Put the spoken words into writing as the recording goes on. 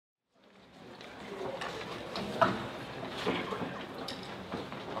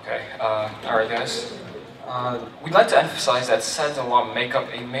Alright guys, we'd like to emphasize that SEDS alum make up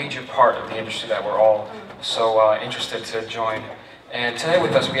a major part of the industry that we're all so interested to join. And today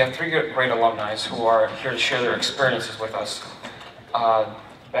with us we have three great alumni who are here to share their experiences with us.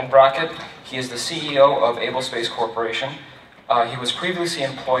 Ben Brockett, he is the CEO of Able Space Corporation. He was previously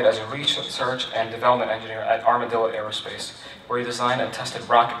employed as a research and development engineer at Armadillo Aerospace, where he designed and tested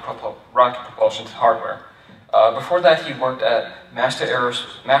rocket propulsion hardware. Before that, he worked at Master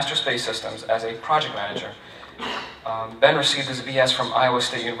Space Systems as a project manager. Ben received his BS from Iowa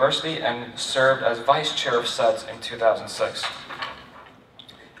State University and served as vice chair of SEDS in 2006.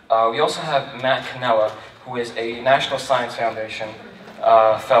 We also have Matt Cannella, who is a National Science Foundation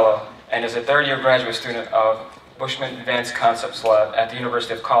fellow and is a third-year graduate student of Bushman Advanced Concepts Lab at the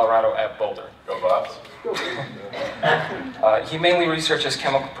University of Colorado at Boulder. Go Bobs. He mainly researches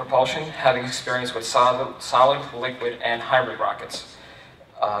chemical propulsion, having experience with solid, liquid, and hybrid rockets,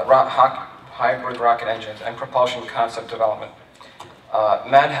 hybrid rocket engines, and propulsion concept development.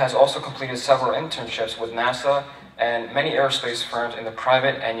 Matt has also completed several internships with NASA and many aerospace firms in the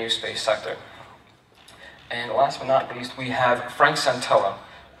private and new space sector. And last but not least, we have Frank Santella.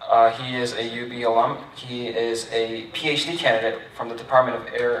 He is a UB alum. He is a PhD candidate from the Department of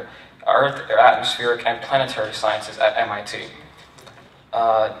Earth, Atmospheric, and Planetary Sciences at MIT.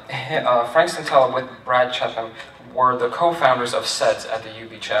 Frank Santella with Brad Chepham were the co-founders of SEDS at the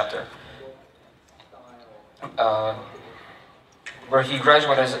UB chapter, where he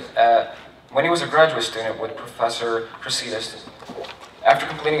graduated when he was a graduate student with Professor Crescides. After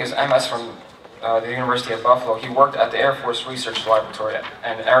completing his MS from the University of Buffalo, he worked at the Air Force Research Laboratory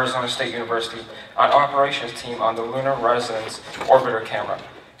and Arizona State University on operations team on the Lunar Resonance Orbiter camera,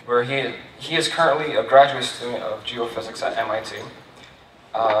 where he is currently a graduate student of geophysics at MIT.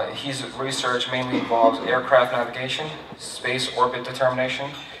 His research mainly involves aircraft navigation, space orbit determination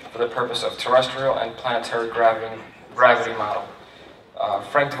for the purpose of terrestrial and planetary gravity model.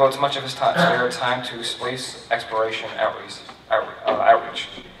 Frank devotes much of his spare time to space exploration outreach.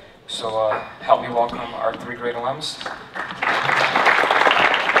 So help me welcome our three great alums.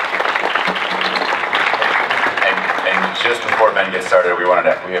 And just before Ben gets started, we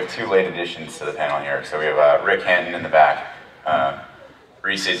have two late additions to the panel here. So we have Rick Hanton in the back.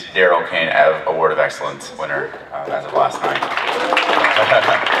 Reese is Daryl Kane, Award of Excellence winner as of last night.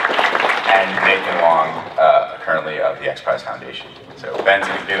 And Nathan Wong, currently of the X Prize Foundation. So Ben's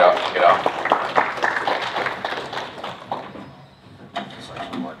going to kick it off.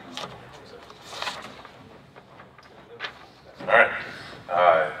 All right.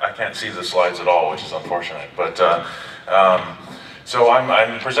 I can't see the slides at all, which is unfortunate. But so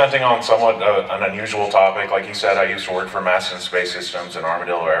I'm presenting on somewhat an unusual topic. Like he said, I used to work for Master Space Systems and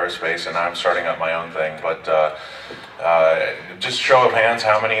Armadillo Aerospace, and now I'm starting up my own thing. But just show of hands,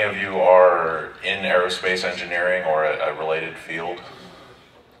 how many of you are in aerospace engineering or a related field?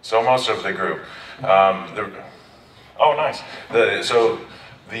 So most of the group. Oh, nice.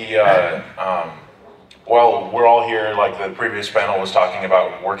 Well, we're all here, like the previous panel was talking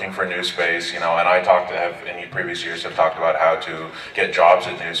about working for New Space, and I in previous years have talked about how to get jobs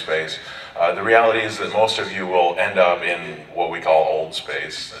at New Space. The reality is that most of you will end up in what we call old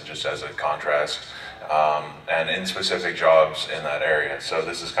space, just as a contrast, and in specific jobs in that area. So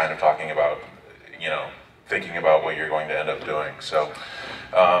this is kind of talking about, thinking about what you're going to end up doing. So,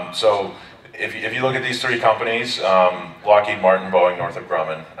 if you look at these three companies, Lockheed Martin, Boeing, Northrop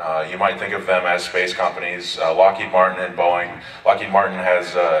Grumman, you might think of them as space companies. Lockheed Martin and Boeing. Lockheed Martin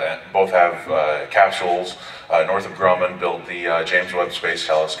both have capsules. Northrop Grumman built the James Webb Space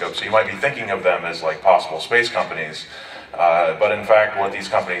Telescope. So you might be thinking of them as like possible space companies. But in fact, what these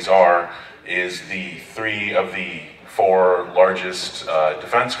companies are is the three of the four largest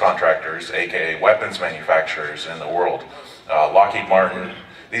defense contractors, aka weapons manufacturers in the world. Lockheed Martin.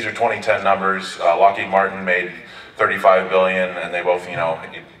 These are 2010 numbers. Lockheed Martin made $35 billion, and they both,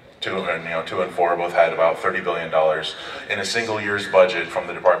 two and four both had about $30 billion in a single year's budget from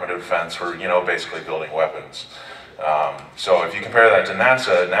the Department of Defense for, basically building weapons. So if you compare that to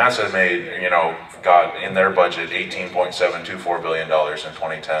NASA made, got in their budget $18.724 billion in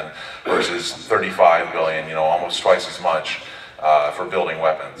 2010 versus $35 billion, almost twice as much. For building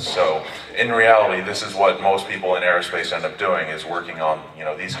weapons. So in reality, this is what most people in aerospace end up doing, is working on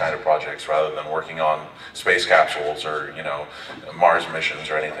these kind of projects rather than working on space capsules or Mars missions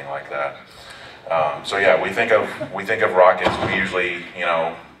or anything like that. So yeah, we think of rockets. We usually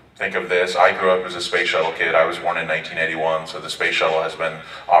think of this. I grew up as a space shuttle kid. I was born in 1981, so the space shuttle has been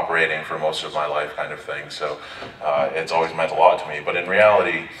operating for most of my life, kind of thing. So it's always meant a lot to me. But in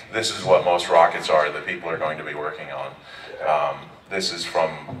reality, this is what most rockets are that people are going to be working on. this is from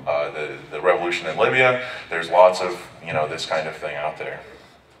the revolution in Libya. There's lots of, this kind of thing out there.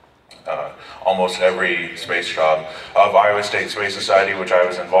 Almost every space job of Iowa State Space Society, which I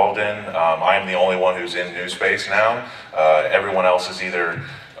was involved in, I am the only one who's in New Space now. Everyone else is either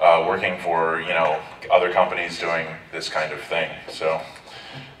working for, other companies doing this kind of thing. So,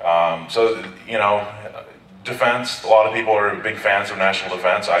 defense, a lot of people are big fans of national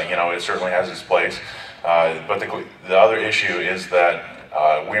defense. It certainly has its place. But the other issue is that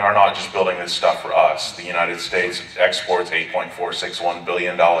we are not just building this stuff for us. The United States exports $8.461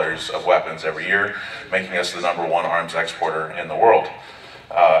 billion of weapons every year, making us the #1 arms exporter in the world.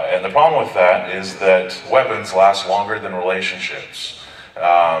 And the problem with that is that weapons last longer than relationships.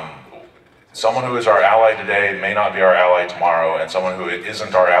 Someone who is our ally today may not be our ally tomorrow, and someone who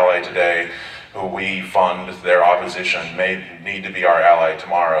isn't our ally today, who we fund their opposition, may need to be our ally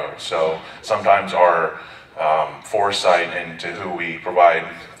tomorrow. So sometimes our foresight into who we provide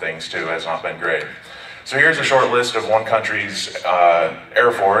things to has not been great. So here's a short list of one country's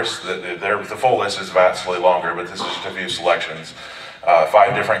Air Force. The full list is vastly longer, but this is just a few selections.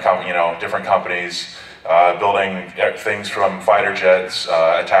 5 different companies building things from fighter jets,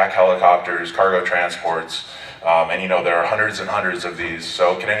 attack helicopters, cargo transports, and there are hundreds and hundreds of these.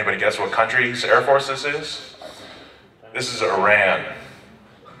 So can anybody guess what country's Air Force this is? This is Iran.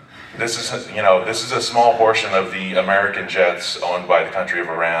 This is a small portion of the American jets owned by the country of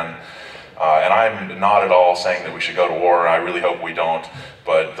Iran. And I'm not at all saying that we should go to war. I really hope we don't.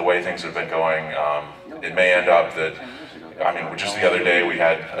 But the way things have been going, it may end up that, just the other day we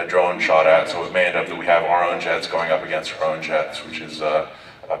had a drone shot at, so it may end up that we have our own jets going up against our own jets, which is a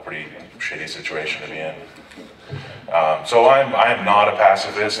pretty shitty situation to be in. So I am not a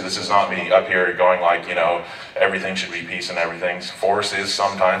pacifist. This is not me up here going like, everything should be peace and everything. Force is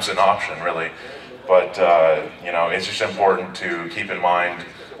sometimes an option, really. But, it's just important to keep in mind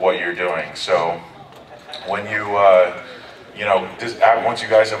what you're doing. So when you, once you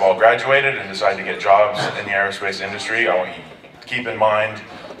guys have all graduated and decide to get jobs in the aerospace industry, I want you to keep in mind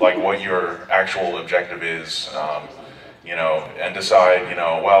like what your actual objective is, and decide,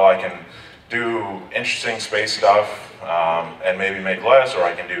 well, I can do interesting space stuff and maybe make less, or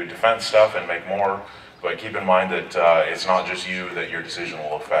I can do defense stuff and make more. But keep in mind that it's not just you that your decision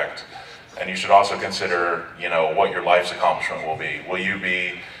will affect. And you should also consider, what your life's accomplishment will be. Will you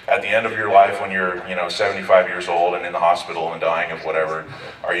be, at the end of your life when you're, 75 years old and in the hospital and dying of whatever,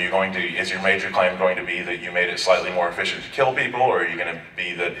 is your major claim going to be that you made it slightly more efficient to kill people, or are you going to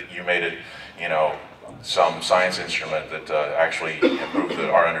be that you made it, some science instrument that actually improved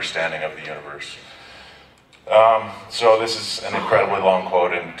our understanding of the universe? So this is an incredibly long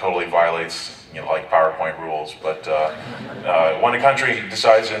quote and totally violates, like PowerPoint rules, but when a country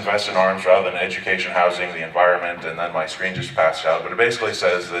decides to invest in arms rather than education, housing, the environment, and then my screen just passed out, but it basically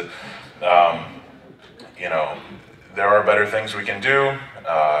says that, there are better things we can do.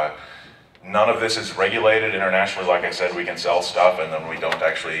 None of this is regulated internationally. Like I said, we can sell stuff and then we don't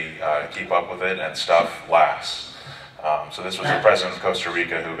actually keep up with it, and stuff lasts. So this was the president of Costa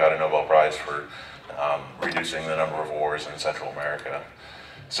Rica who got a Nobel Prize for reducing the number of wars in Central America.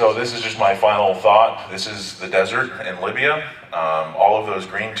 So this is just my final thought. This is the desert in Libya. All of those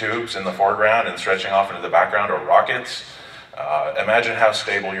green tubes in the foreground and stretching off into the background are rockets. Imagine how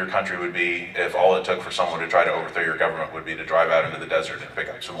stable your country would be if all it took for someone to try to overthrow your government would be to drive out into the desert and pick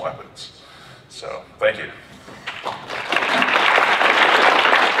up some weapons. So, thank you.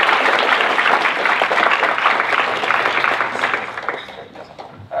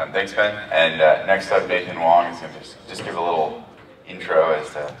 Thanks, Ben. And next up, Nathan Wong is going to just give a little intro as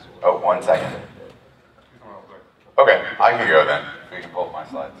to... Oh, 1 second. Okay, I can go then. We can pull up my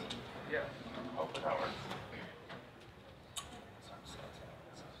slides. Yeah. Hopefully that works.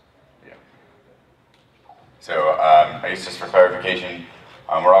 Yeah. So, I guess just for clarification,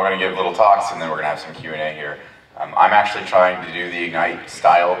 we're all going to give little talks, and then we're going to have some Q&A here. I'm actually trying to do the Ignite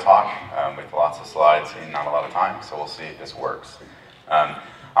style talk with lots of slides in not a lot of time, so we'll see if this works. I'm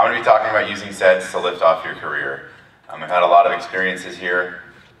going to be talking about using SEDS to lift off your career. I've had a lot of experiences here.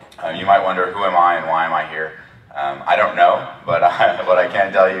 You might wonder, who am I and why am I here? I don't know, but what I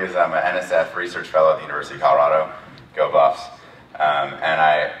can tell you is I'm an NSF research fellow at the University of Colorado, go Buffs, and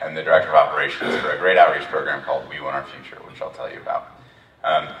I am the director of operations for a great outreach program called We Want Our Future, which I'll tell you about.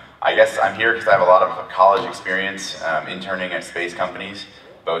 I guess I'm here because I have a lot of college experience interning at space companies,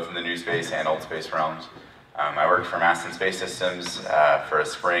 both in the new space and old space realms. I worked for Maston Space Systems for a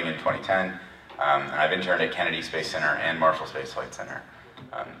spring in 2010, and I've interned at Kennedy Space Center and Marshall Space Flight Center.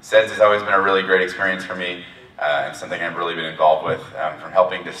 SEDS has always been a really great experience for me, and something I've really been involved with, from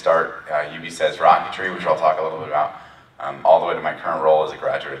helping to start UB SEDS rocketry, which I'll talk a little bit about, all the way to my current role as a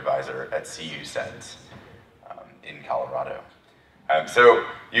graduate advisor at CU SEDS in Colorado. So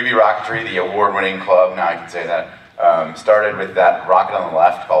UB Rocketry, the award-winning club, now I can say that, started with that rocket on the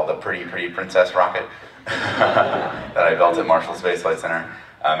left called the Pretty Princess rocket that I built at Marshall Space Flight Center.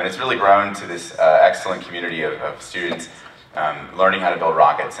 And it's really grown to this excellent community of students learning how to build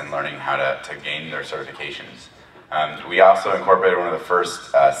rockets and learning how to gain their certifications. We also incorporated one of the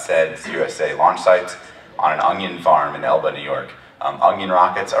first SEDS USA launch sites on an onion farm in Elba, New York. Onion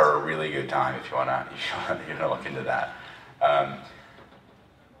rockets are a really good time if you wanna look into that.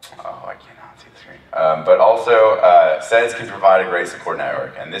 Oh, I cannot see the screen. But also, SEDS can provide a great support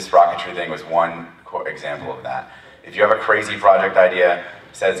network, and this rocketry thing was one example of that. If you have a crazy project idea,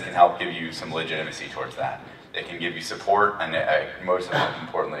 SEDS can help give you some legitimacy towards that. It can give you support, and most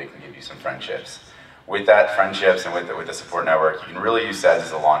importantly, it can give you some friendships. With that friendships and with the support network, you can really use SEDS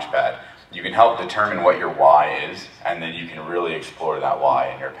as a launch pad. You can help determine what your why is, and then you can really explore that why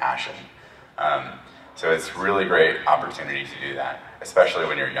and your passion. So it's really great opportunity to do that, especially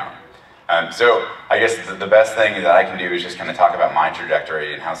when you're young. So I guess the best thing that I can do is just kind of talk about my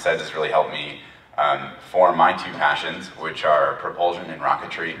trajectory and how SEDS has really helped me form my two passions, which are propulsion and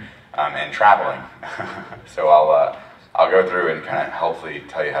rocketry, and traveling. So I'll go through and kind of hopefully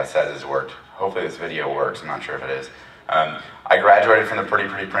tell you how SEDS has worked. Hopefully this video works, I'm not sure if it is. I graduated from the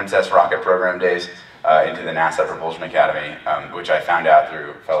Pretty Princess rocket program days into the NASA Propulsion Academy, which I found out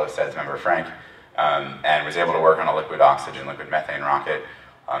through fellow SEDS member Frank, and was able to work on a liquid oxygen, liquid methane rocket.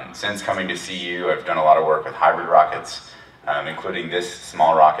 Since coming to CU, I've done a lot of work with hybrid rockets, including this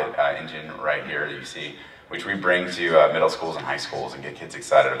small rocket engine right here that you see, which we bring to middle schools and high schools and get kids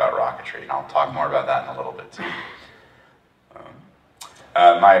excited about rocketry, and I'll talk more about that in a little bit too.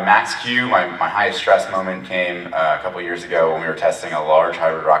 My max Q, my highest stress moment came a couple years ago when we were testing a large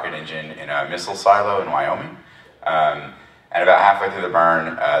hybrid rocket engine in a missile silo in Wyoming. And about halfway through the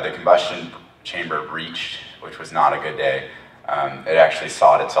burn, the combustion chamber breached, which was not a good day. It actually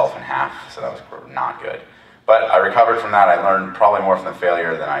sawed itself in half, so that was not good. But I recovered from that. I learned probably more from the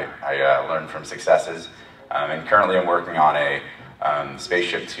failure than I learned from successes. And currently I'm working on a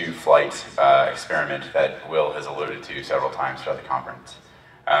Spaceship Two flight experiment that Will has alluded to several times throughout the conference.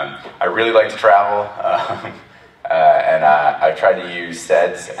 I really like to travel, and I've tried to use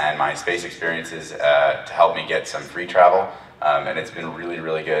SEDS and my space experiences to help me get some free travel, and it's been really,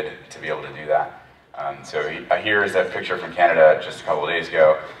 really good to be able to do that. So here is that picture from Canada just a couple of days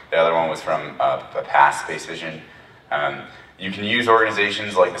ago. The other one was from a past SpaceVision. You can use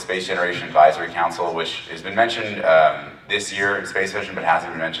organizations like the Space Generation Advisory Council, which has been mentioned this year in SpaceVision, but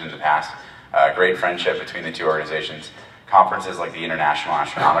hasn't been mentioned in the past. Great friendship between the two organizations. Conferences like the International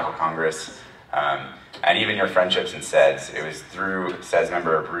Astronautical Congress, and even your friendships in SEDS. It was through SEDS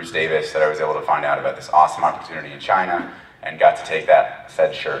member Bruce Davis that I was able to find out about this awesome opportunity in China and got to take that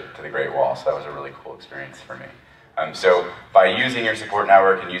SEDS shirt to the Great Wall, so that was a really cool experience for me. So by using your support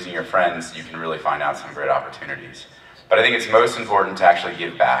network and using your friends, you can really find out some great opportunities. But I think it's most important to actually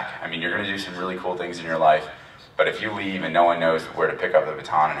give back. I mean, you're going to do some really cool things in your life, but if you leave and no one knows where to pick up the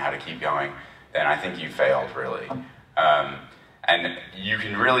baton and how to keep going, then I think you failed, really. And you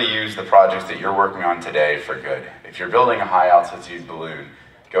can really use the projects that you're working on today for good. If you're building a high altitude balloon,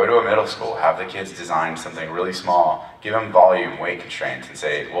 go to a middle school, have the kids design something really small, give them volume, weight constraints, and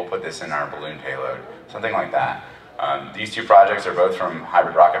say, we'll put this in our balloon payload, something like that. These two projects are both from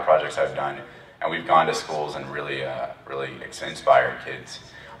hybrid rocket projects I've done, and we've gone to schools and really inspired kids.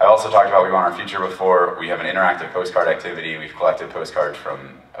 I also talked about We Want Our Future before. We have an interactive postcard activity. We've collected postcards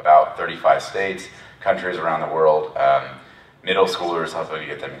from about 35 states, countries around the world, middle schoolers, hopefully to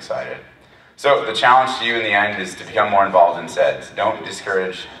get them excited. So the challenge to you in the end is to become more involved in SEDS. Don't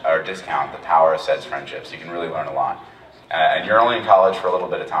discourage or discount the power of SEDS friendships. You can really learn a lot. And you're only in college for a little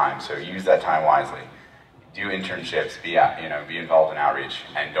bit of time, so use that time wisely. Do internships, be involved in outreach,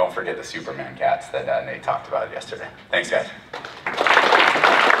 and don't forget the Superman cats that Nate talked about yesterday. Thanks, guys.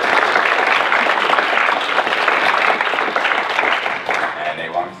 And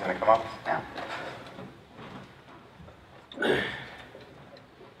Nate Wong's going to come up now.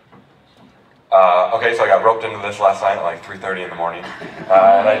 Okay, so I got roped into this last night at like 3:30 in the morning,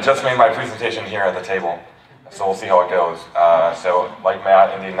 and I just made my presentation here at the table, so we'll see how it goes. So like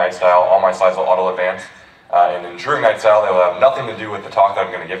Matt, in the Ignite style, all my slides will auto-advance, and in true Ignite style, they will have nothing to do with the talk that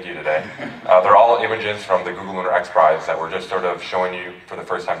I'm going to give to you today. They're all images from the Google Lunar X Prize that we're just sort of showing you for the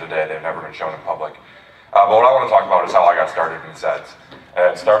first time today. They've never been shown in public. But what I want to talk about is how I got started in SEDS.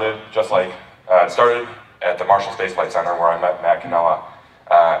 And it started at the Marshall Space Flight Center, where I met Matt Canella.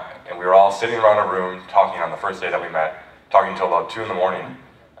 And we were all sitting around a room talking on the first day that we met, talking until about 2 in the morning.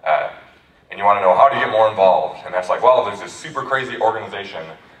 And you want to know how to get more involved. And that's like, well, there's this super crazy organization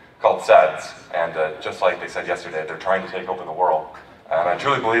called SEDS, and just like they said yesterday, they're trying to take over the world. And I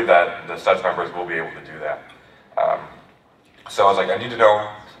truly believe that the SEDS members will be able to do that. So I was like, I need to know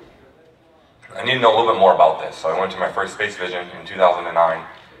a little bit more about this. So I went to my first SpaceVision in 2009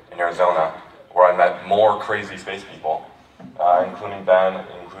 in Arizona, where I met more crazy space people, including Ben,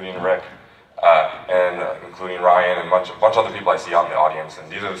 including Rick, and including Ryan, and a bunch of other people I see out in the audience.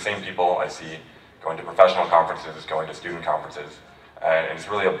 And these are the same people I see going to professional conferences, going to student conferences. And it's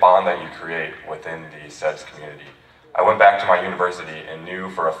really a bond that you create within the SEDS community. I went back to my university and knew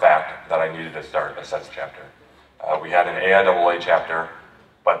for a fact that I needed to start a SEDS chapter. We had an AIAA chapter,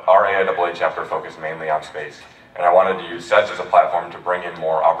 but our AIAA chapter focused mainly on space. And I wanted to use SEDS as a platform to bring in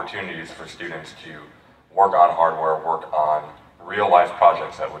more opportunities for students to work on hardware, work on real-life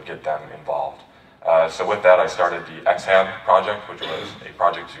projects that would get them involved. So with that, I started the XHAB project, which was a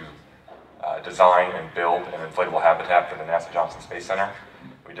project to design and build an inflatable habitat for the NASA Johnson Space Center.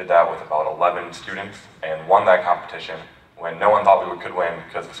 We did that with about 11 students and won that competition when no one thought we could win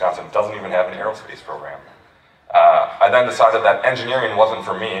because Wisconsin doesn't even have an aerospace program. I then decided that engineering wasn't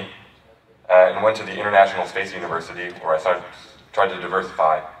for me and went to the International Space University where I tried to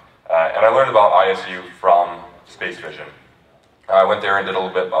diversify. And I learned about ISU from SpaceVision. I went there and did a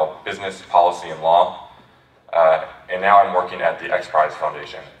little bit about business, policy, and law. And now I'm working at the X Prize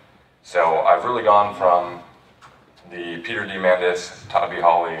Foundation. So I've really gone from the Peter D. Mandis, Todd B.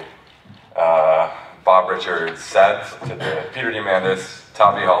 Hawley, Bob Richards SEDS to the Peter D. Mandis,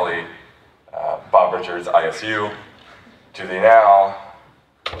 Todd B. Hawley, Bob Richards ISU to the now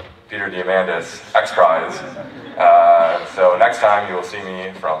Peter D. Mandis X Prize. So next time you will see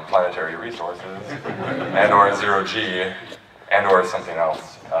me from Planetary Resources and or Zero G and or something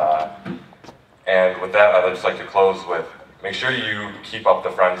else. And with that, I'd just like to close with make sure you keep up the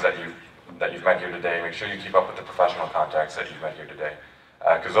friends that you've met here today. Make sure you keep up with the professional contacts that you've met here today,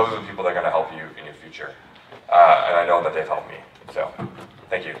 because those are the people that are going to help you in your future. And I know that they've helped me. So,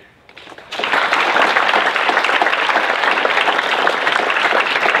 thank you.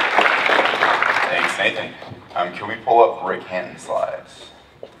 Thanks, Nathan. Can we pull up Rick Hanton's slides?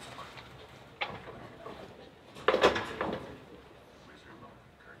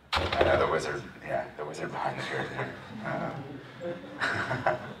 I know the wizard. Yeah, the wizard behind the curtain.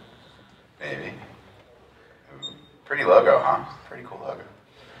 Maybe. Ooh, pretty logo, huh? Pretty cool logo.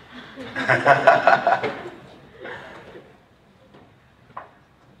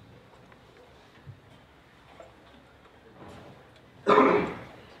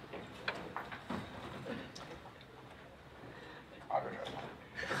 I'll go try that.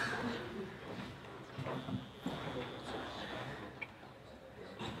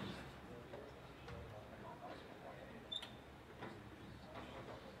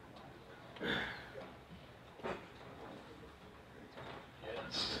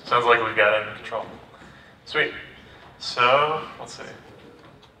 Sounds like we've got it under control. Sweet. So, let's see.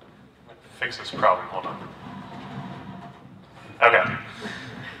 Fix this problem, hold on. Okay.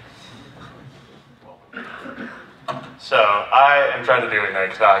 So, I am trying to do a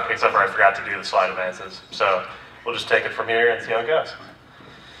nice talk, except for I forgot to do the slide advances. So, we'll just take it from here and see how it goes.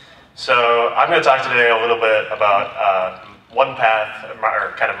 So, I'm going to talk today a little bit about one path,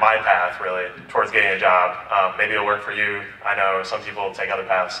 or kind of my path really, towards getting a job. Maybe it'll work for you. I know some people take other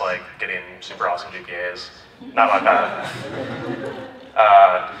paths like getting super awesome GPAs. Not my path.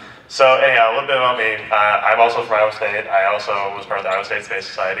 So anyhow, a little bit about me. I'm also from Iowa State. I also was part of the Iowa State Space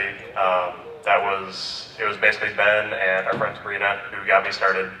Society. It was basically Ben and our friend Sabrina who got me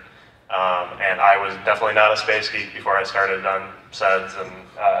started. And I was definitely not a space geek before I started on SEDS and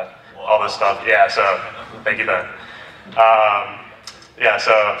all this stuff. Yeah, so thank you, Ben. Yeah,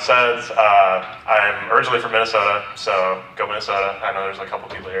 so SEDS, I'm originally from Minnesota, so go Minnesota. I know there's a couple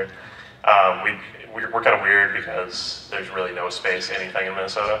people here. We're kind of weird because there's really no space anything in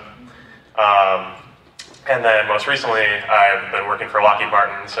Minnesota. And then most recently, I've been working for Lockheed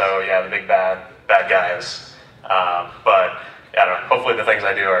Martin, so yeah, the big bad guys. But yeah, I don't know, hopefully the things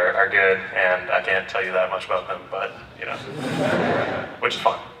I do are good, and I can't tell you that much about them, but you know, which is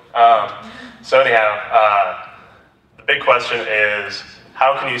fun. So anyhow, the big question is,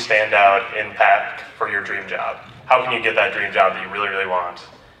 how can you stand out in PAC for your dream job? How can you get that dream job that you really, really want?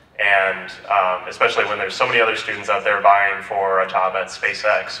 And especially when there's so many other students out there vying for a job at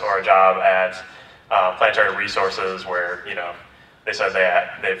SpaceX or a job at Planetary Resources where, you know, they said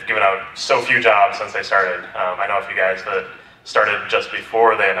they've given out so few jobs since they started. I know a few guys that started just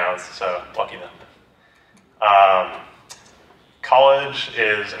before they announced, so lucky them. College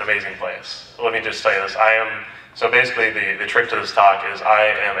is an amazing place. Let me just tell you this, I am So basically, the trick to this talk is I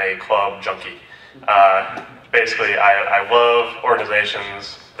am a club junkie. Basically, I love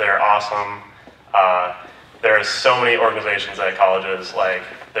organizations. They're awesome. There are so many organizations at colleges. Like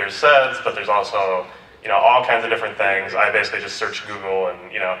there's SEDS, but there's also all kinds of different things. I basically just search Google, and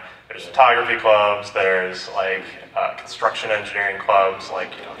there's photography clubs. There's like construction engineering clubs.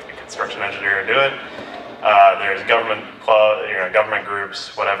 Like you be a construction engineer and do it. There's government club, government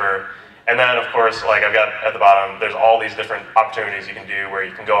groups, whatever. And then, of course, like I've got at the bottom, there's all these different opportunities you can do where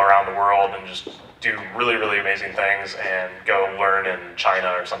you can go around the world and just do really, really amazing things and go learn in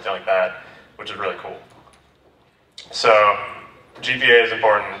China or something like that, which is really cool. So GPA is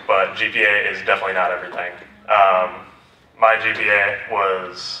important, but GPA is definitely not everything. My GPA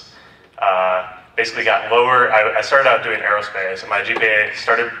was basically got lower. I started out doing aerospace, and my GPA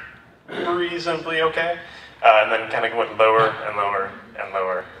started reasonably okay, and then kind of went lower and lower and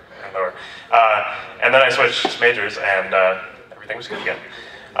lower and lower. And then I switched majors, and everything was good again.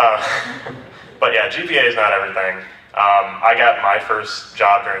 But yeah, GPA is not everything. I got my first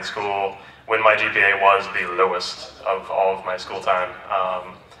job during school when my GPA was the lowest of all of my school time.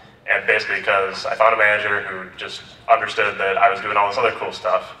 And basically because I found a manager who just understood that I was doing all this other cool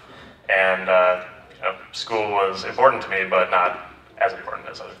stuff. And school was important to me, but not as important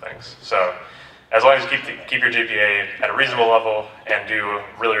as other things. So as long as you keep your GPA at a reasonable level and do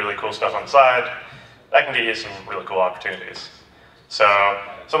really, really cool stuff on the side, that can get you some really cool opportunities. So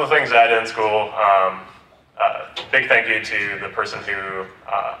some of the things that I did in school, big thank you to the person who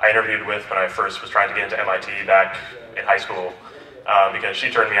I interviewed with when I first was trying to get into MIT back in high school, because she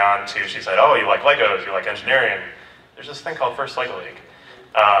turned me on to, she said, oh, you like Legos, you like engineering, there's this thing called First Lego League.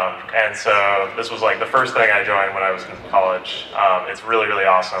 And so this was like the first thing I joined when I was in college. It's really, really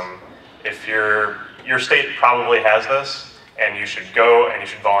awesome. If your state probably has this, and you should go and you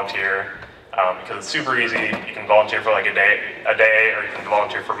should volunteer, because it's super easy. You can volunteer for like a day, or you can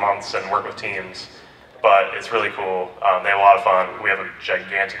volunteer for months and work with teams. But it's really cool. They have a lot of fun. We have a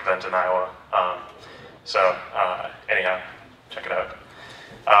gigantic event in Iowa. Anyhow, check it out.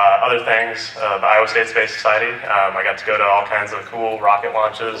 Other things, the Iowa State Space Society. I got to go to all kinds of cool rocket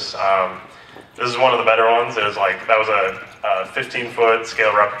launches. This is one of the better ones. It was like, that was a 15-foot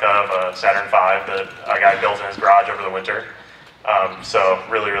scale replica of a Saturn V that a guy built in his garage over the winter. So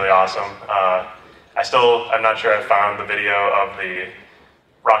really, really awesome. I'm not sure I found the video of the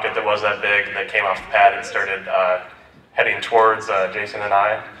rocket that was that big that came off the pad and started heading towards Jason and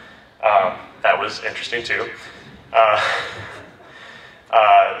I. That was interesting too.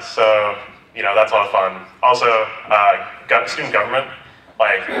 So that's a lot of fun. Also, student government.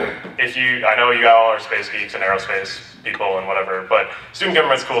 Like, I know you all are space geeks and aerospace people and whatever, but student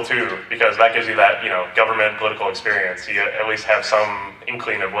government's cool too, because that gives you that, government political experience. You at least have some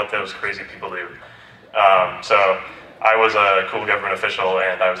inkling of what those crazy people do. So I was a cool government official,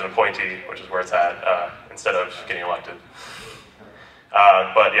 and I was an appointee, which is where it's at, instead of getting elected.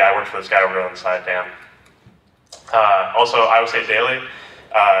 But yeah, I worked for this guy over on the side, Dan. Also, Iowa State Daily.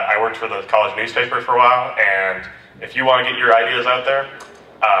 I worked for the college newspaper for a while, and if you want to get your ideas out there,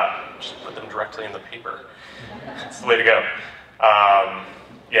 just put them directly in the paper. It's the way to go.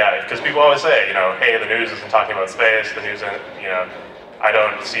 Yeah, because people always say, hey, the news isn't talking about space, the news isn't, I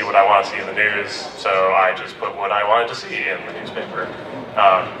don't see what I want to see in the news, so I just put what I wanted to see in the newspaper.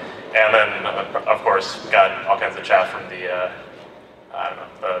 And then, of course, got all kinds of chaff from the,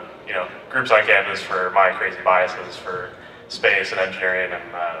 groups on campus for my crazy biases for space and engineering and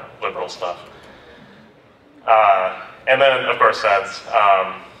liberal stuff. And then, of course, SEDS.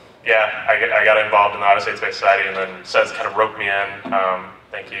 Yeah, I got involved in the Iowa State Space Society, and then SEDS kind of roped me in.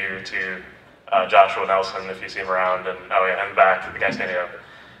 Thank you to Joshua Nelson, if you see him around, and and back, the guy standing up,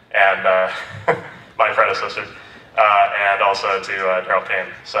 and my predecessor, and also to Daryl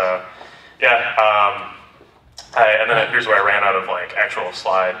Kane. So, yeah, and then here's where I ran out of like actual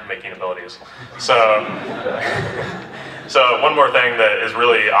slide making abilities. So, so one more thing that is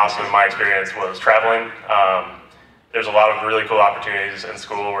really awesome in my experience was traveling. There's a lot of really cool opportunities in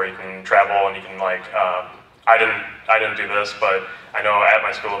school where you can travel and you can like, I didn't do this, but I know at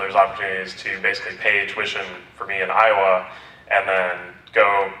my school there's opportunities to basically pay tuition for me in Iowa and then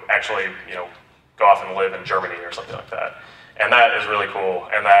go actually, go off and live in Germany or something like that. And that is really cool,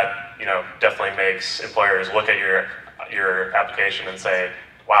 and that, definitely makes employers look at your application and say,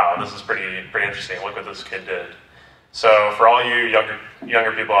 wow, this is pretty interesting, look what this kid did. So for all you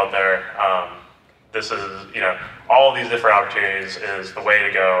younger people out there, this is, all of these different opportunities is the way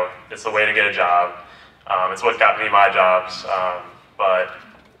to go. It's the way to get a job. It's what got me my jobs,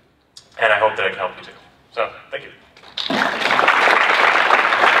 and I hope that it can help you too. So, thank you.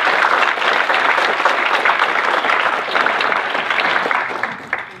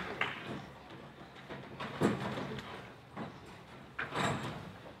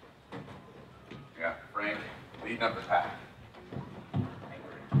 leading up the pack.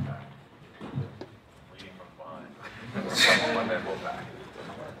 Leading from behind. One man pull back.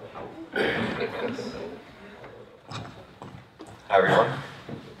 Hi everyone.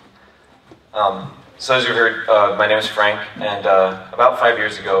 So as you heard, my name is Frank, and about 5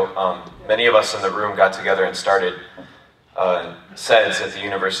 years ago, many of us in the room got together and started SEDS at the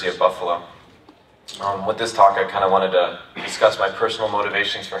University of Buffalo. With this talk, I kind of wanted to discuss my personal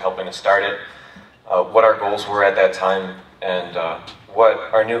motivations for helping to start it, what our goals were at that time, and what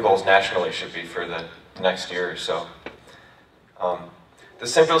our new goals nationally should be for the next year or so. The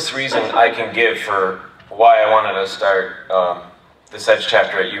simplest reason I can give for why I wanted to start the SEDS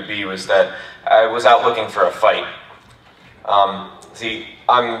chapter at UB was that I was out looking for a fight. See,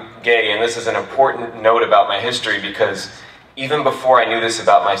 I'm gay, and this is an important note about my history because even before I knew this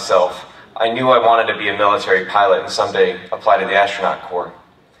about myself, I knew I wanted to be a military pilot and someday apply to the astronaut corps.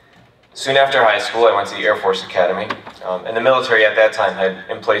 Soon after high school, I went to the Air Force Academy, and the military at that time had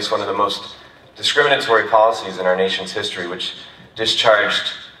in place one of the most discriminatory policies in our nation's history, which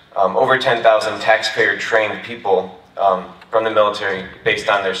discharged over 10,000 taxpayer-trained people from the military based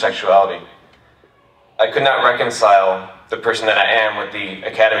on their sexuality. I could not reconcile the person that I am with the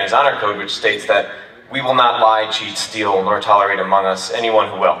Academy's honor code, which states that we will not lie, cheat, steal, nor tolerate among us anyone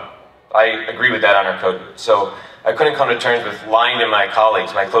who will. I agree with that honor code, so I couldn't come to terms with lying to my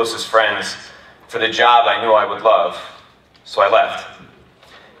colleagues, my closest friends, for the job I knew I would love, so I left.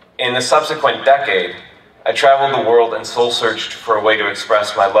 In the subsequent decade, I traveled the world and soul-searched for a way to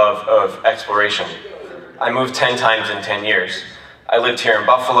express my love of exploration. I moved 10 times in 10 years. I lived here in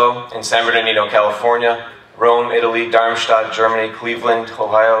Buffalo, in San Bernardino, California, Rome, Italy, Darmstadt, Germany, Cleveland,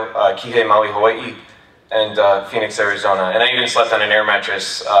 Ohio, Kihei, Maui, Hawaii, and Phoenix, Arizona. And I even slept on an air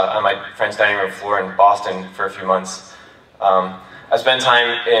mattress on my friend's dining room floor in Boston for a few months. I spent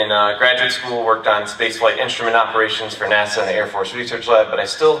time in graduate school, worked on spaceflight instrument operations for NASA and the Air Force Research Lab, but I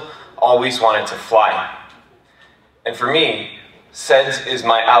still always wanted to fly. And for me, SEDS is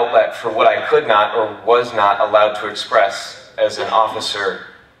my outlet for what I could not or was not allowed to express as an officer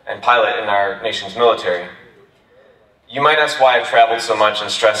and pilot in our nation's military. You might ask why I've traveled so much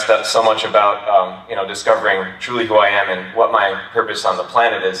and stressed out so much about discovering truly who I am and what my purpose on the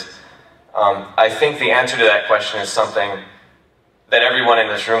planet is. I think the answer to that question is something that everyone in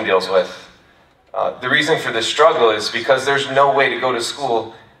this room deals with. The reason for this struggle is because there's no way to go to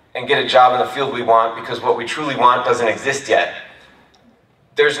school and get a job in the field we want because what we truly want doesn't exist yet.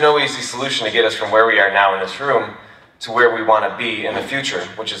 There's no easy solution to get us from where we are now in this room to where we want to be in the future,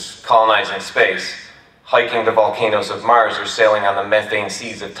 which is colonizing space, hiking the volcanoes of Mars, or sailing on the methane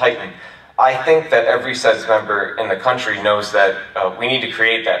seas of Titan. I think that every SEDS member in the country knows that we need to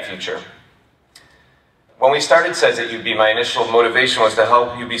create that future. When we started SEDS at UB, my initial motivation was to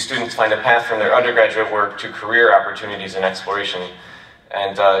help UB students find a path from their undergraduate work to career opportunities in exploration.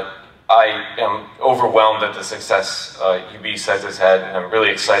 And I am overwhelmed at the success UB SEDS has had, and I'm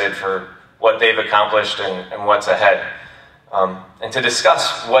really excited for what they've accomplished and what's ahead. And to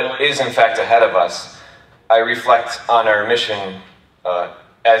discuss what is in fact ahead of us, I reflect on our mission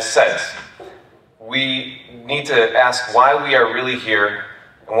as SEDS. We need to ask why we are really here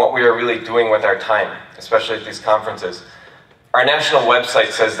and what we are really doing with our time, especially at these conferences. Our national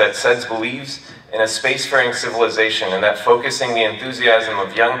website says that SEDS believes in a spacefaring civilization and that focusing the enthusiasm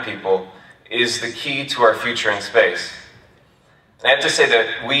of young people is the key to our future in space. And I have to say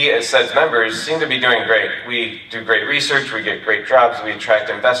that we as SEDS members seem to be doing great. We do great research, we get great jobs, we attract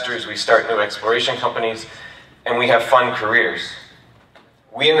investors, we start new exploration companies, and we have fun careers.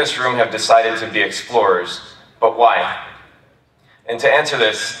 We in this room have decided to be explorers, but why? And to answer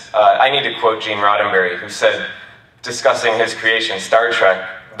this, I need to quote Gene Roddenberry, who said, discussing his creation, Star Trek,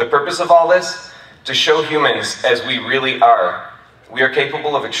 "The purpose of all this? To show humans as we really are. We are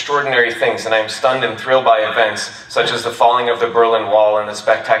capable of extraordinary things, and I am stunned and thrilled by events such as the falling of the Berlin Wall and the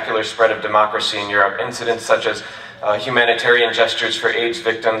spectacular spread of democracy in Europe, incidents such as humanitarian gestures for AIDS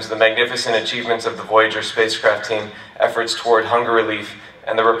victims, the magnificent achievements of the Voyager spacecraft team, efforts toward hunger relief,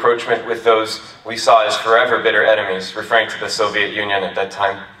 and the rapprochement with those we saw as forever bitter enemies," referring to the Soviet Union at that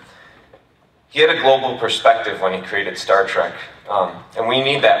time. He had a global perspective when he created Star Trek, and we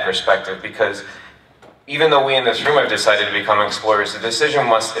need that perspective because even though we in this room have decided to become explorers, the decision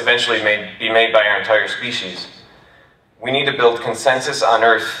must eventually be made by our entire species. We need to build consensus on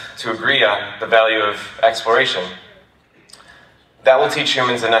Earth to agree on the value of exploration. That will teach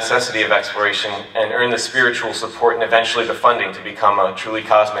humans the necessity of exploration and earn the spiritual support and eventually the funding to become a truly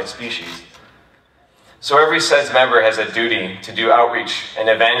cosmic species. So every SEDS member has a duty to do outreach and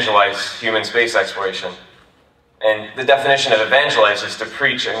evangelize human space exploration. And the definition of evangelize is to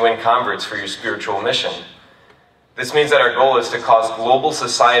preach and win converts for your spiritual mission. This means that our goal is to cause global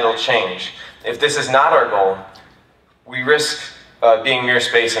societal change. If this is not our goal, we risk being mere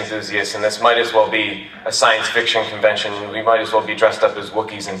space enthusiasts, and this might as well be a science fiction convention. We might as well be dressed up as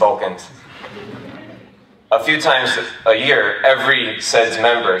Wookiees and Vulcans. A few times a year, every SEDS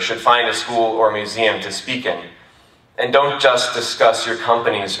member should find a school or museum to speak in. And don't just discuss your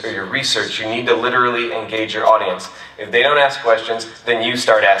companies or your research. You need to literally engage your audience. If they don't ask questions, then you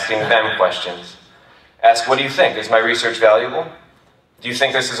start asking them questions. Ask, what do you think? Is my research valuable? Do you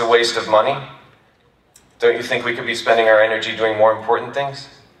think this is a waste of money? Don't you think we could be spending our energy doing more important things?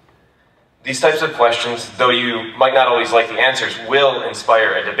 These types of questions, though you might not always like the answers, will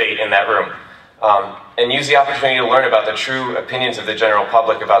inspire a debate in that room. And use the opportunity to learn about the true opinions of the general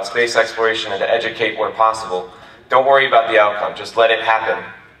public about space exploration and to educate where possible. Don't worry about the outcome, just let it happen.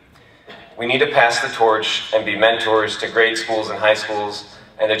 We need to pass the torch and be mentors to grade schools and high schools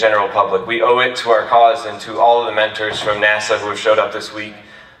and the general public. We owe it to our cause and to all of the mentors from NASA who have showed up this week,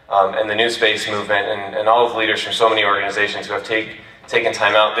 and the New Space Movement, and all of the leaders from so many organizations who have taken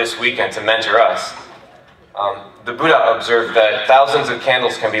time out this weekend to mentor us. The Buddha observed that thousands of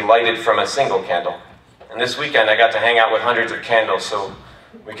candles can be lighted from a single candle. And this weekend I got to hang out with hundreds of candles so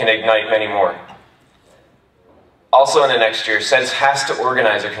we can ignite many more. Also in the next year, SEDS has to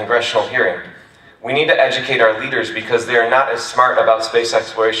organize a congressional hearing. We need to educate our leaders because they are not as smart about space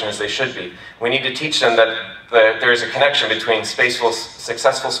exploration as they should be. We need to teach them that there is a connection between successful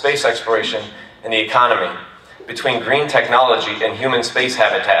space exploration and the economy, between green technology and human space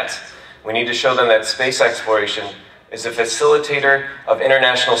habitats. We need to show them that space exploration is a facilitator of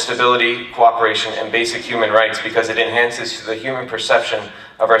international stability, cooperation, and basic human rights because it enhances the human perception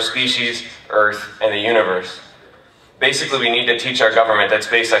of our species, Earth, and the universe. Basically, we need to teach our government that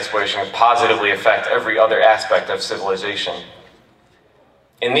space exploration can positively affect every other aspect of civilization.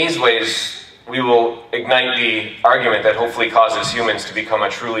 In these ways, we will ignite the argument that hopefully causes humans to become a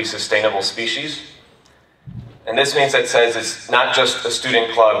truly sustainable species. And this means that SEDS is not just a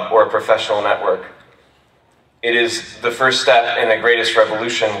student club or a professional network. It is the first step in the greatest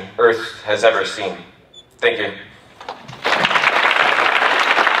revolution Earth has ever seen. Thank you.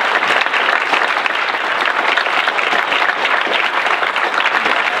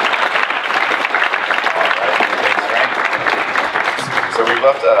 So we've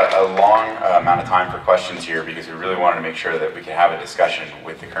left a long amount of time for questions here because we really wanted to make sure that we could have a discussion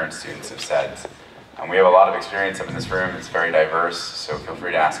with the current students of SEDS. We have a lot of experience up in this room. It's very diverse, so feel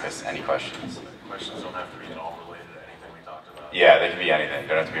free to ask us any questions. Questions don't have to be at all related to anything we talked about. Yeah, they can be anything. They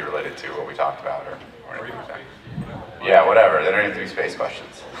don't have to be related to what we talked about or anything like that. Yeah, whatever. They don't have to be space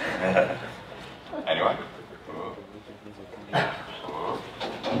questions. Anyway.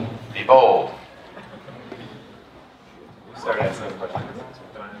 Be bold. Start asking questions.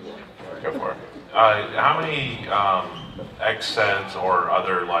 Go for it. How many ex-SEDS or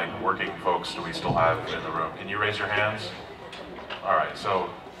other like working folks do we still have in the room? Can you raise your hands? All right, so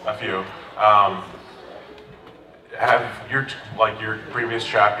a few. Have your previous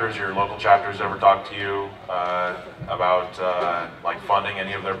chapters, your local chapters, ever talked to you about like funding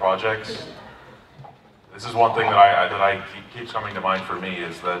any of their projects? This is one thing that keeps coming to mind for me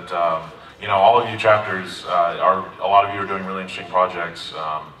is that you know, all of you chapters a lot of you are doing really interesting projects.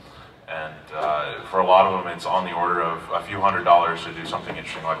 And for a lot of them, it's on the order of a few $100s to do something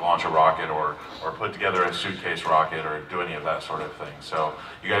interesting, like launch a rocket or put together a suitcase rocket or do any of that sort of thing. So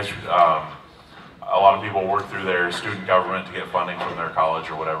you guys, a lot of people work through their student government to get funding from their college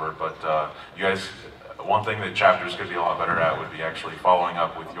or whatever. But you guys, one thing that chapters could be a lot better at would be actually following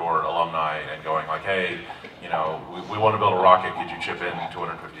up with your alumni and going like, hey, you know, we want to build a rocket, could you chip in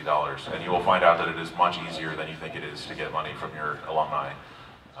 $250? And you will find out that it is much easier than you think it is to get money from your alumni.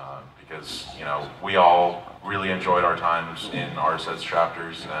 Because, you know, we all really enjoyed our times in our SEDS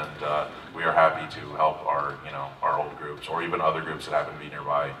chapters, and we are happy to help our, you know, our old groups or even other groups that happen to be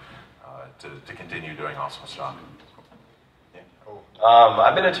nearby to continue doing awesome stuff. Yeah. Cool.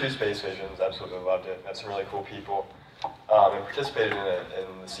 I've been to 2 SpaceVisions, absolutely loved it. Met some really cool people, and participated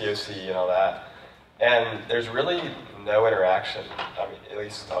in the COC and all that. And there's really no interaction, I mean, at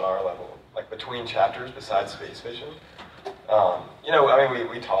least on our level, like between chapters besides SpaceVision. You know, I mean,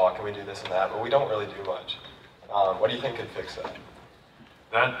 we talk and we do this and that, but we don't really do much. What do you think could fix that?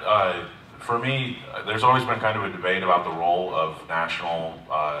 That, for me, there's always been kind of a debate about the role of national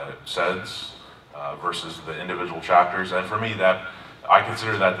SEDS versus the individual chapters, and for me, I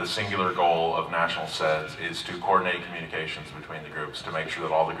consider that the singular goal of national SEDS is to coordinate communications between the groups to make sure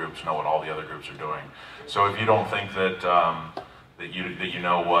that all the groups know what all the other groups are doing. So if you don't think that that you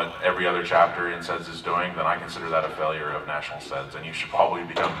know what every other chapter in SEDS is doing, then I consider that a failure of national SEDS, and you should probably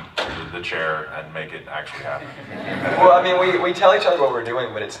become the chair and make it actually happen. Well, I mean, we tell each other what we're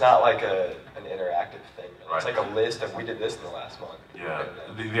doing, but it's not like an interactive thing. Really. It's Right. like a list of, we did this in the last month. Yeah.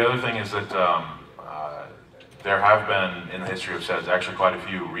 The other thing is that there have been, in the history of SEDS, actually quite a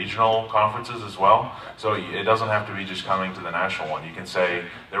few regional conferences as well. So it doesn't have to be just coming to the national one. You can say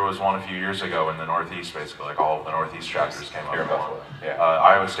there was one a few years ago in the Northeast, basically, like all of the Northeast chapters came up. Here in Buffalo, yeah.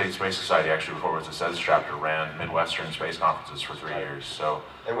 Iowa State Space Society, actually, before it was a SEDS chapter, ran Midwestern space conferences for 3 years. So.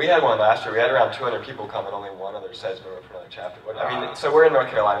 And we had one last year. We had around 200 people come, and only one other SEDS member for another chapter. I mean, so we're in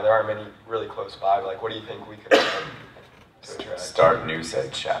North Carolina. There aren't many really close by. Like, what do you think we could start new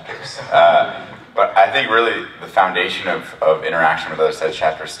SEDS chapters? But I think really the foundation of interaction with other SEDS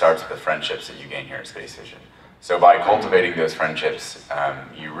chapters starts with the friendships that you gain here at SpaceVision. So by cultivating those friendships,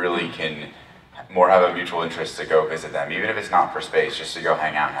 you really can more have a mutual interest to go visit them, even if it's not for space, just to go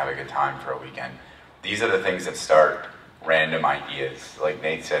hang out and have a good time for a weekend. These are the things that start random ideas. Like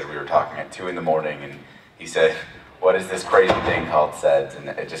Nate said, we were talking at 2 in the morning, and he said, what is this crazy thing called SEDS? And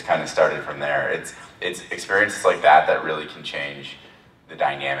it just kind of started from there. It's experiences like that that really can change the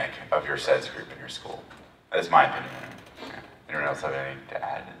dynamic of your SEDS group in your school. That's my opinion. Yeah. Anyone else have anything to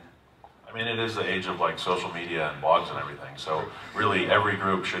add? I mean, it is the age of like social media and blogs and everything. So really, every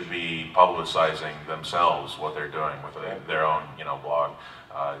group should be publicizing themselves, what they're doing with their own, blog.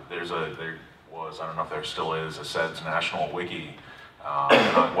 There was, I don't know if there still is, a SEDS national wiki.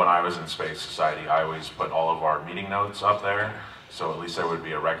 When I was in Space Society, I always put all of our meeting notes up there, so at least there would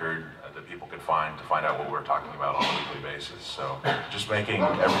be a record that people could find to find out what we're talking about on a weekly basis. So just making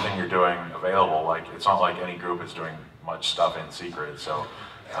everything you're doing available, like it's not like any group is doing much stuff in secret, so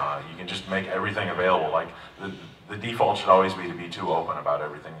you can just make everything available. Like the default should always be to be too open about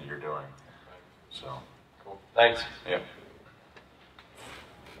everything that you're doing. So cool. Thanks. Yep.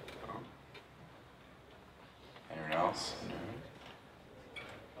 Anyone else?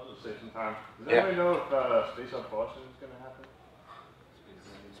 I'll just save some time. Does Yeah. anybody know if Space Up Boston is going to happen?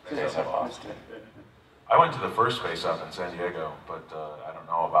 Space Up Boston. I went to the first Space Up in San Diego, but I don't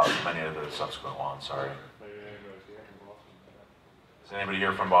know about many of the subsequent ones, sorry. Maybe anybody's here from Boston. Is anybody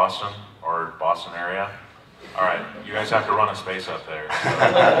here from Boston or Boston area? All right, you guys have to run a Space Up there.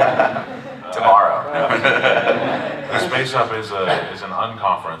 So, Tomorrow. The Space Up is an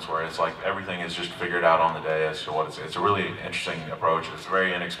unconference where it's like everything is just figured out on the day as to what it's a really interesting approach. It's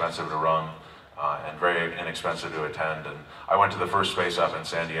very inexpensive to run and very inexpensive to attend. And I went to the first Space Up in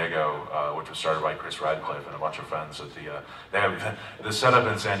San Diego, which was started by Chris Radcliffe and a bunch of friends at the setup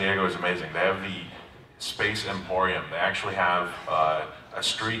in San Diego is amazing. They have the Space Emporium. They actually have a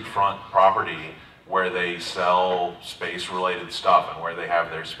street front property where they sell space-related stuff and where they have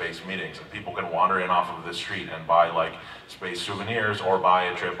their space meetings. And people can wander in off of the street and buy like space souvenirs or buy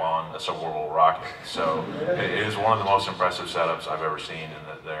a trip on a suborbital rocket. So it is one of the most impressive setups I've ever seen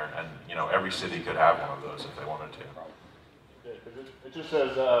in there. And every city could have one of those if they wanted to. Yeah, 'cause it just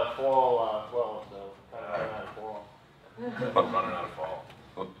says fall 12, so kind of running out of fall. Running out of fall.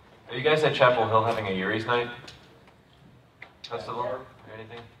 Are you guys at Chapel Hill having a Yuri's Night festival or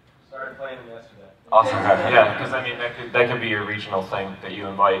anything? Started playing them yesterday. Awesome. Yeah, because I mean that could be your regional thing that you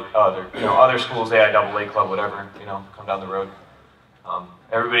invite other schools, AIAA club, whatever, come down the road.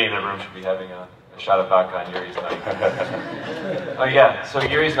 Everybody in the room should be having a shot of vodka on Yuri's Night. Oh yeah, so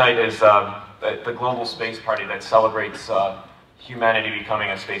Yuri's Night is the global space party that celebrates humanity becoming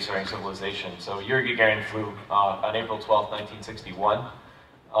a spacefaring civilization. So Yuri Gagarin flew on April 12th, 1961,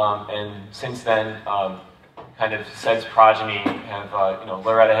 and since then. Kind of SEDS progeny have,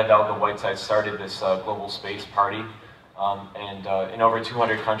 Loretta Hidalgo Whiteside started this global space party, and in over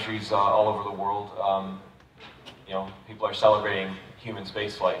 200 countries all over the world, people are celebrating human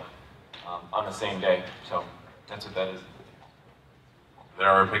spaceflight on the same day. So that's what that is. There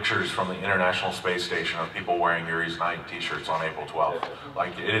are pictures from the International Space Station of people wearing Yuri's Night t-shirts on April 12th.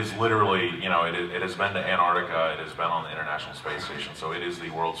 Like, it is literally, it has been to Antarctica, it has been on the International Space Station, so it is the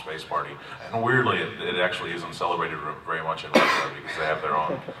World Space Party. And weirdly, it actually isn't celebrated very much in Russia because they have their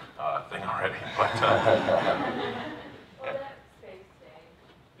own thing already. But,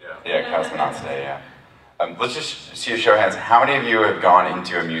 yeah, Cosmonauts Day, yeah. Let's just see a show of hands. How many of you have gone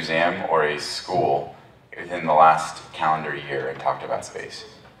into a museum or a school within the last calendar year and talked about space?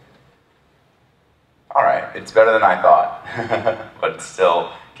 All right, it's better than I thought, but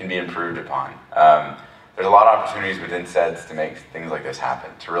still can be improved upon. There's a lot of opportunities within SEDS to make things like this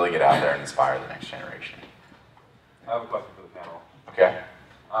happen, to really get out there and inspire the next generation. I have a question for the panel. Okay.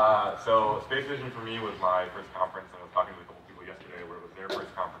 So SpaceVision for me was my first conference, and I was talking to a couple people yesterday where it was their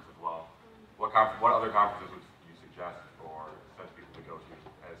first conference as well. What other conferences would you suggest for SEDS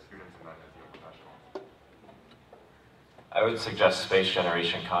I would suggest Space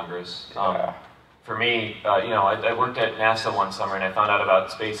Generation Congress. For me, I worked at NASA one summer and I found out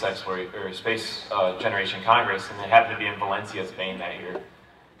about Space Generation Congress, and it happened to be in Valencia, Spain that year.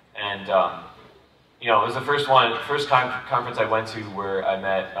 And it was the first conference I went to where I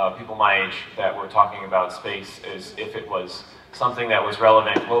met people my age that were talking about space as if it was something that was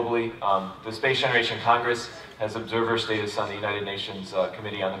relevant globally. The Space Generation Congress has observer status on the United Nations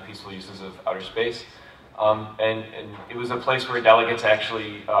Committee on the Peaceful Uses of Outer Space. And it was a place where delegates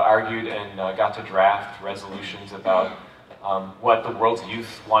actually argued and got to draft resolutions about what the world's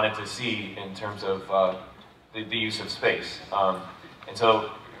youth wanted to see in terms of the use of space. And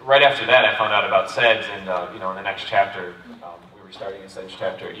so right after that, I found out about SEDS, and in the next chapter, we were starting a SEDS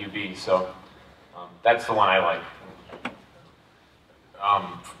chapter at UB. So that's the one I like.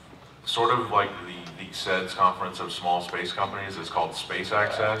 Sort of like the SEDS conference of small space companies is called Space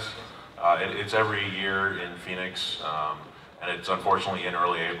Access. It's every year in Phoenix, and it's unfortunately in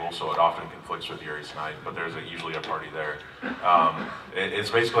early April, so it often conflicts with Erie tonight, but there's usually a party there.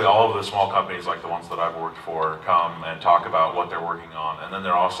 It's basically all of the small companies like the ones that I've worked for come and talk about what they're working on, and then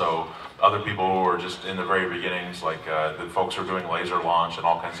there are also other people who are just in the very beginnings, like the folks who are doing laser launch and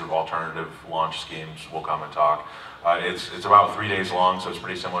all kinds of alternative launch schemes will come and talk. It's about 3 days long, so it's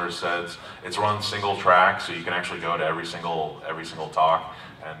pretty similar to SEDS. It's run single track, so you can actually go to every single talk.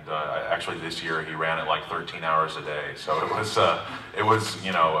 And actually this year he ran it like 13 hours a day. So it was a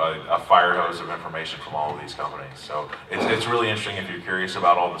fire hose of information from all of these companies. So it's really interesting if you're curious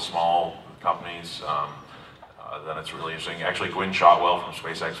about all the small companies. Then it's really interesting. Actually, Gwynne Shotwell from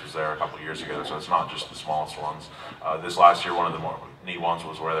SpaceX was there a couple of years ago, so it's not just the smallest ones. This last year, one of the more neat ones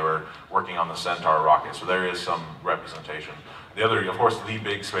was where they were working on the Centaur rocket, so there is some representation. The other, of course, the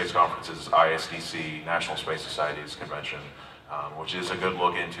big space conference is ISDC, National Space Society's convention, which is a good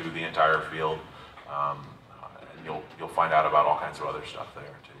look into the entire field, and you'll find out about all kinds of other stuff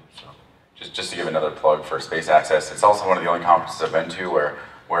there too. So, just to give another plug for Space Access, it's also one of the only conferences I've been to where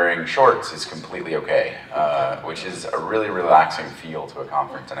wearing shorts is completely okay, which is a really relaxing feel to a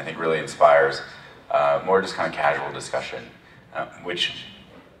conference, and I think really inspires more just kind of casual discussion, which,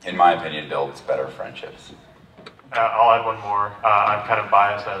 in my opinion, builds better friendships. I'll add one more. I'm kind of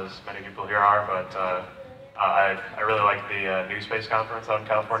biased, as many people here are, but I really like the New Space Conference out in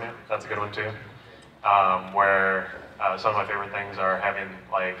California. That's a good one too, where some of my favorite things are having,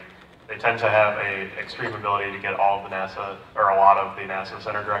 like, they tend to have a extreme ability to get all of the NASA, or a lot of the NASA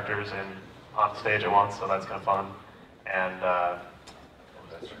center directors on stage at once, so that's kind of fun. And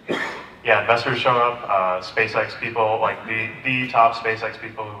yeah, investors show up, SpaceX people, like the top SpaceX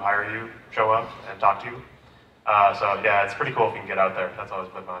people who hire you show up and talk to you. So yeah, it's pretty cool if you can get out there. That's always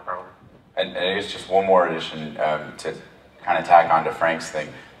been my problem. And I guess just one more addition to kind of tack on to Frank's thing.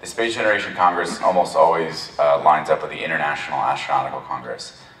 The Space Generation Congress almost always lines up with the International Astronautical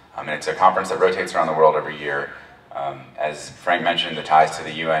Congress. And it's a conference that rotates around the world every year. As Frank mentioned, the ties to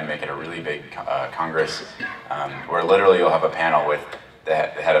the UN make it a really big congress, where literally you'll have a panel with the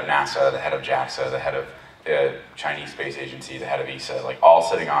head of NASA, the head of JAXA, the head of the Chinese Space Agency, the head of ESA, like all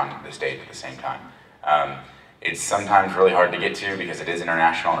sitting on the stage at the same time. It's sometimes really hard to get to because it is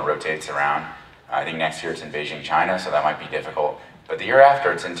international and it rotates around. I think next year it's in Beijing, China, so that might be difficult. But the year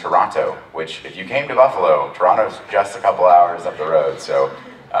after it's in Toronto, which if you came to Buffalo, Toronto's just a couple hours up the road. So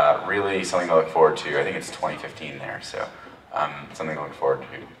really something to look forward to. I think it's 2015 there, so something to look forward to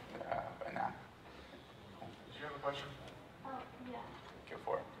in that. Did you have a question? Yeah. Go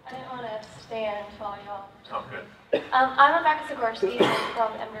for it. I didn't want to stand while y'all. Oh, good. I'm Rebecca Zagorski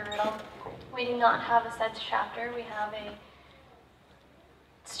from Embry-Riddle. We do not have a SEDS chapter. We have a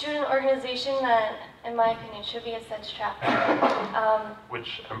student organization that, in my opinion, should be a SEDS chapter.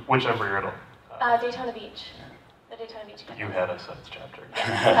 Which Embry-Riddle? Daytona Beach. The Daytona Beach campus. You had a SEDS chapter.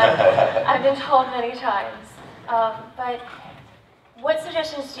 I've been told many times. But what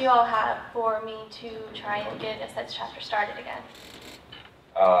suggestions do you all have for me to try and get a SEDS chapter started again?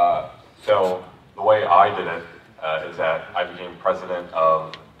 So the way I did it is that I became president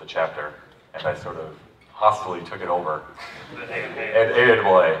of the chapter, and I sort of hostily took it over at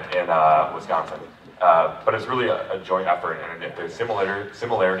AAA in Wisconsin. But it's really a joint effort, and if there's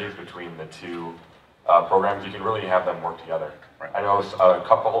similarities between the two programs, you can really have them work together. Right. I know a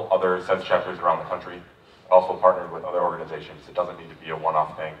couple other SEDS chapters around the country also partnered with other organizations. It doesn't need to be a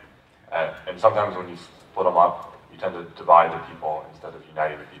one-off thing. And sometimes when you split them up, you tend to divide the people instead of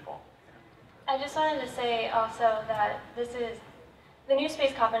uniting the people. I just wanted to say also that the New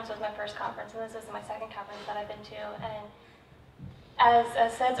Space Conference was my first conference, and this is my second conference that I've been to. And as a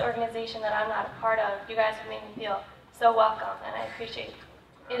SEDS organization that I'm not a part of, you guys have made me feel so welcome, and I appreciate it.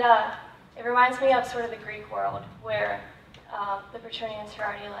 It reminds me of sort of the Greek world, where the fraternity and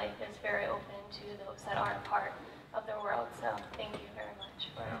sorority life is very open to those that aren't part of their world. So thank you very much.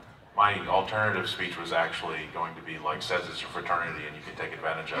 My alternative speech was actually going to be like, says it's a fraternity and you can take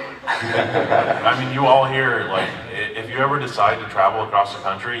advantage of it. I mean, you all here, like, if you ever decide to travel across the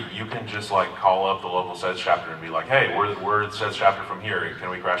country, you can just like call up the local SEDS chapter and be like, hey, we're the SEDS chapter from here, can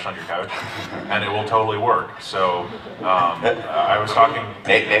we crash on your couch? And it will totally work. So, I was talking...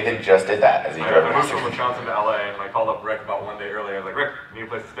 Nathan just did that as he drove. I moved from Wisconsin to LA and I called up Rick about one day earlier. I was like, Rick, need a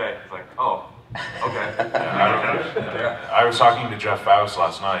place to stay? He's like, oh. Okay. I was talking to Jeff Faust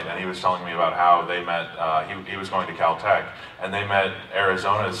last night, and he was telling me about how they met. He was going to Caltech, and they met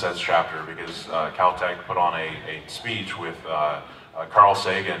Arizona's SEDS chapter because Caltech put on a speech with Carl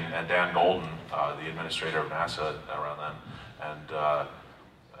Sagan and Dan Golden, the administrator of NASA around then, and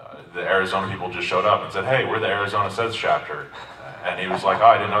the Arizona people just showed up and said, "Hey, we're the Arizona SEDS chapter." And he was like, "Oh,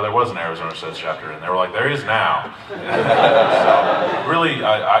 I didn't know there was an Arizona SEDS chapter." And they were like, "There is now." So really,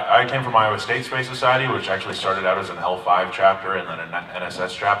 I came from Iowa State Space Society, which actually started out as an L5 chapter and then an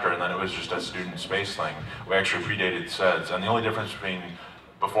NSS chapter, and then it was just a student space thing. We actually predated SEDS. And the only difference between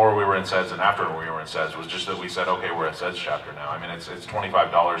before we were in SEDS and after we were in SEDS was just that we said, okay, we're a SEDS chapter now. I mean, it's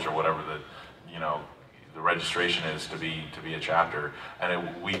 $25 or whatever the registration is to be a chapter.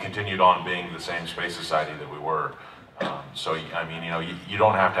 And we continued on being the same space society that we were. So, I mean, you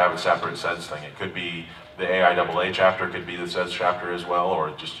don't have to have a separate SEDS thing. It could be the AIAA chapter, could be the SEDS chapter as well,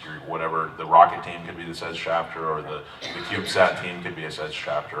 or just your whatever, the rocket team could be the SEDS chapter, or the CubeSat team could be a SEDS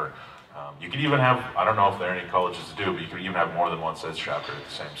chapter. You could even have, I don't know if there are any colleges that do, but you could even have more than one SEDS chapter at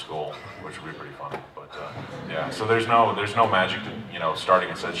the same school, which would be pretty fun. But yeah, so there's no magic to starting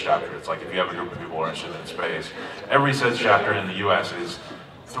a SEDS chapter. It's like if you have a group of people who are interested in space, every SEDS chapter in the U.S. is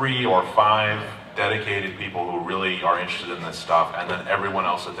 3 or 5 dedicated people who really are interested in this stuff, and then everyone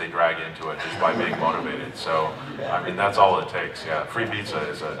else that they drag into it just by being motivated. So, I mean, that's all it takes. Yeah, free pizza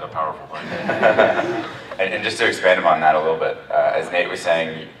is a powerful thing. And just to expand upon that a little bit, as Nate was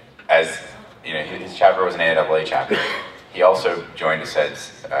saying, as his chapter was an AIAA chapter, he also joined a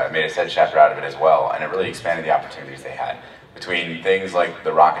SEDS, made a SEDS chapter out of it as well, and it really expanded the opportunities they had between things like the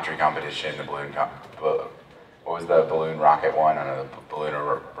rocketry competition, the balloon what was the balloon rocket one? I don't know, the balloon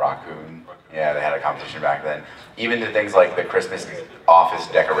or raccoon. Yeah, they had a competition back then. Even to things like the Christmas office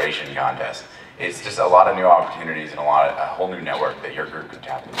decoration contest. It's just a lot of new opportunities and a whole new network that your group can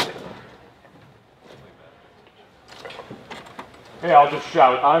tap into. Hey, I'll just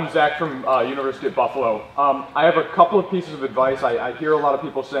shout. I'm Zach from University of Buffalo. I have a couple of pieces of advice. I hear a lot of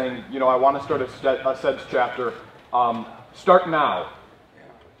people saying, I want to start a SEDS chapter. Start now.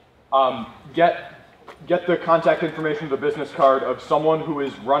 Get the contact information, the business card of someone who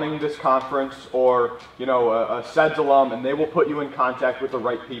is running this conference, or a SEDS alum, and they will put you in contact with the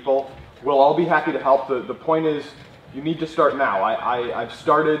right people. We'll all be happy to help. The point is, you need to start now. I've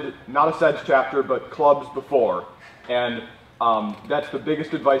started not a SEDS chapter, but clubs before, and that's the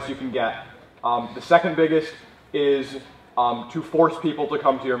biggest advice you can get. The second biggest is to force people to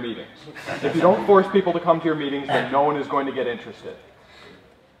come to your meetings. If you don't force people to come to your meetings, then no one is going to get interested.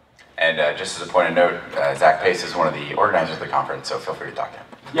 And just as a point of note, Zach Pace is one of the organizers of the conference, so feel free to talk to him.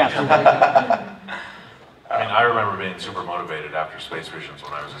 Yeah. I mean, I remember being super motivated after SpaceVisions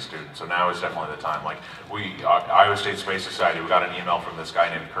when I was a student, so now is definitely the time. Like, Iowa State Space Society, we got an email from this guy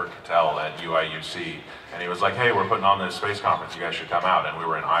named Kurt Cattell at UIUC, and he was like, hey, we're putting on this space conference, you guys should come out. And we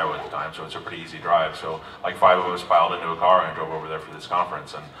were in Iowa at the time, so it's a pretty easy drive. So like 5 of us piled into a car and drove over there for this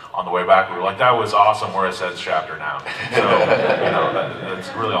conference, and on the way back we were like, that was awesome, we're a SEDS chapter now. So, that's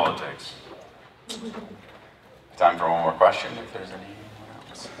really all it takes. Time for one more question, if there's anyone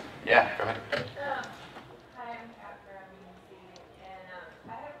else. Yeah, go ahead.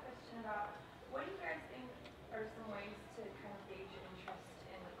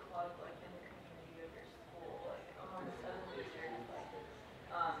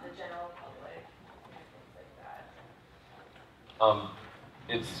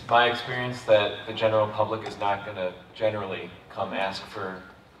 It's my experience that the general public is not going to generally come ask for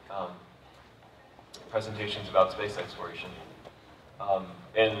presentations about space exploration.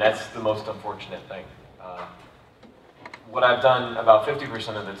 And that's the most unfortunate thing. What I've done about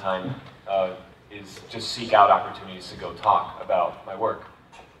 50% of the time is just seek out opportunities to go talk about my work.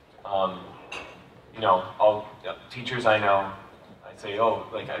 Teachers I know, I say,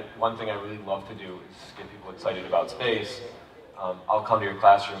 one thing I really love to do is get people excited about space. I'll come to your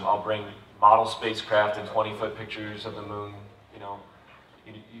classroom, I'll bring model spacecraft and 20-foot pictures of the moon.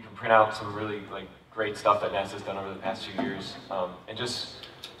 You can print out some really great stuff that NASA's done over the past few years, and just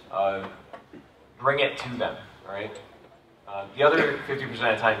bring it to them, all right? The other 50% of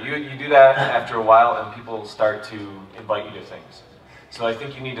the time, you do that after a while and people start to invite you to things. So I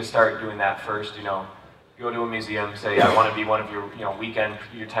think you need to start doing that first, you know. Go to a museum, say, I want to be one of your, weekend,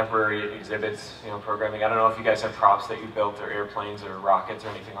 your temporary exhibits, programming. I don't know if you guys have props that you built or airplanes or rockets or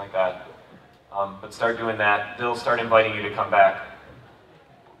anything like that. But start doing that. They'll start inviting you to come back.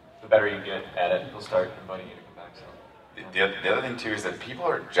 The better you get at it, they'll start inviting you to come back. So. The other thing too is that people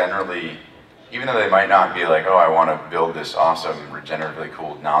are generally, even though they might not be like, oh, I want to build this awesome regeneratively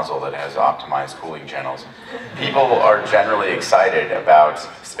cooled nozzle that has optimized cooling channels, people are generally excited about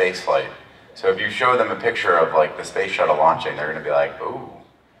spaceflight. So if you show them a picture of like the space shuttle launching, they're going to be like, ooh.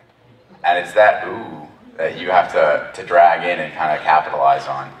 And it's that ooh that you have to drag in and kind of capitalize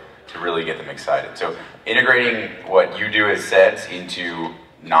on to really get them excited. So integrating what you do as SEDS into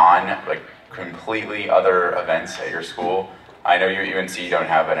completely other events at your school. I know you UNC don't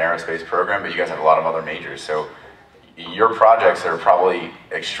have an aerospace program, but you guys have a lot of other majors. So your projects are probably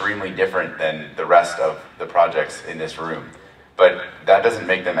extremely different than the rest of the projects in this room. But that doesn't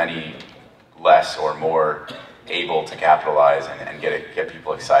make them any less or more able to capitalize and get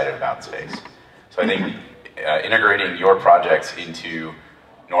people excited about space. So I think integrating your projects into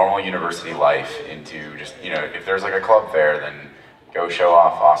normal university life, into just, if there's like a club fair, then go show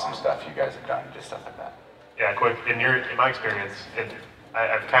off awesome stuff you guys have done, just stuff like that. Yeah, quick, in my experience,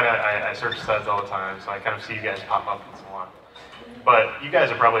 I search SEDS all the time, so I kind of see you guys pop up and so on. But you guys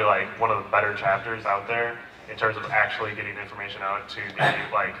are probably like one of the better chapters out there in terms of actually getting information out to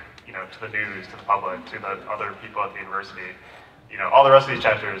the to the news, to the public, to the other people at the university. All the rest of these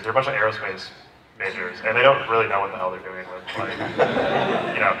chapters, they're a bunch of aerospace majors, and they don't really know what the hell they're doing with,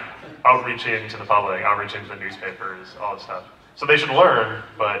 outreaching to the public, outreaching to the newspapers, all this stuff. So they should learn,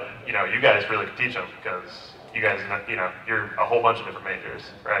 but, you guys really can teach them, because you guys, you're a whole bunch of different majors,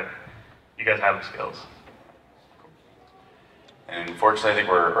 right? You guys have the skills. And unfortunately, I think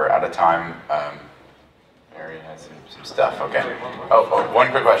we're out of time. Mary has some stuff. Okay. Oh, one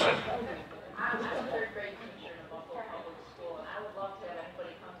quick question. I'm a third grade teacher in a Buffalo public school, and I would love to have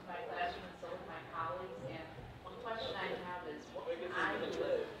anybody come to my classroom and so would my colleagues. And one question I have is, what can I do as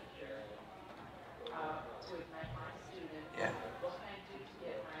a teacher to ignite my students? Yeah. What can I do to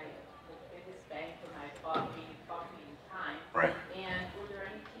get the biggest bang for my buck, meaning time? Right. And were there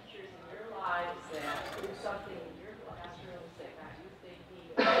any teachers in your lives that do something in your classrooms that got you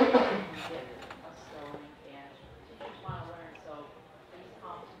thinking, get us going? Want to learn, so please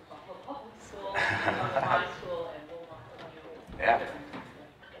come to Buffalo Public School, come to my school, and we'll welcome you. Yeah.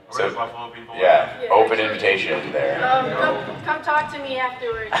 So, Buffalo people. Yeah, open invitation there. Come talk to me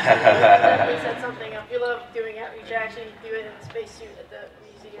afterwards. We set something up. We love doing outreach. I actually do it in a spacesuit at the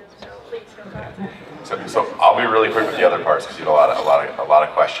museum, so please come talk to me. So I'll be really quick with the other parts because you had a lot of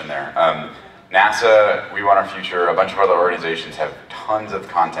question there. NASA, We Want Our Future, a bunch of other organizations have tons of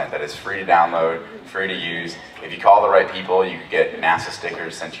content that is free to download, free to use. If you call the right people, you can get NASA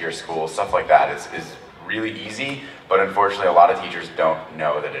stickers sent to your school. Stuff like that is really easy, but unfortunately a lot of teachers don't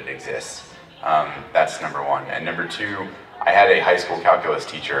know that it exists. That's number one. And number two, I had a high school calculus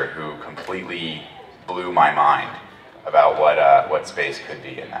teacher who completely blew my mind about what space could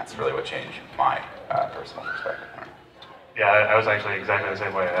be, and that's really what changed my personal perspective. Yeah, I was actually exactly the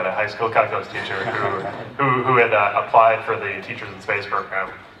same way. I had a high school calculus teacher who had applied for the Teachers in Space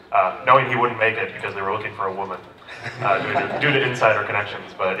program, knowing he wouldn't make it because they were looking for a woman due to insider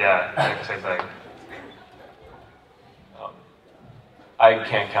connections. But yeah, I think the same thing. I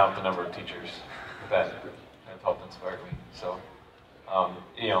can't count the number of teachers that have helped inspire me. So,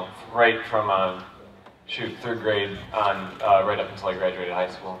 right from third grade on, right up until I graduated high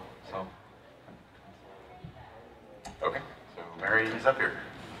school. So. Okay, so Mary is up here.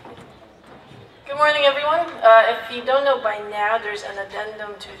 Good morning, everyone. If you don't know by now, there's an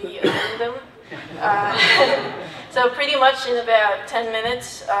addendum to the addendum. So pretty much in about 10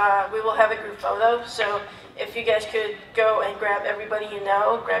 minutes, we will have a group photo. So if you guys could go and grab everybody you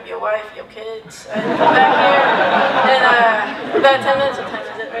know, grab your wife, your kids, and come back here. And about 10 minutes, what time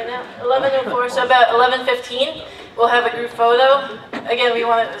is it right now? 11:04, so about 11:15, we'll have a group photo. Again, we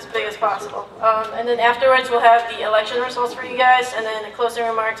want it as big as possible. And then afterwards, we'll have the election results for you guys, and then the closing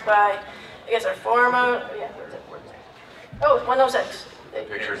remarks by, I guess, our former, oh, 106.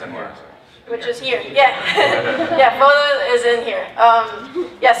 Pictures in here. Which is here, yeah. Yeah, photo is in here.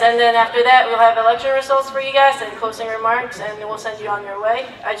 Yes, and then after that, we'll have election results for you guys and closing remarks, and we'll send you on your way.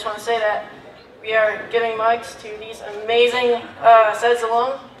 I just want to say that we are giving mugs to these amazing SEDS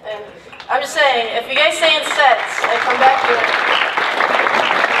alum, and I'm just saying, if you guys stay in SEDS and come back here,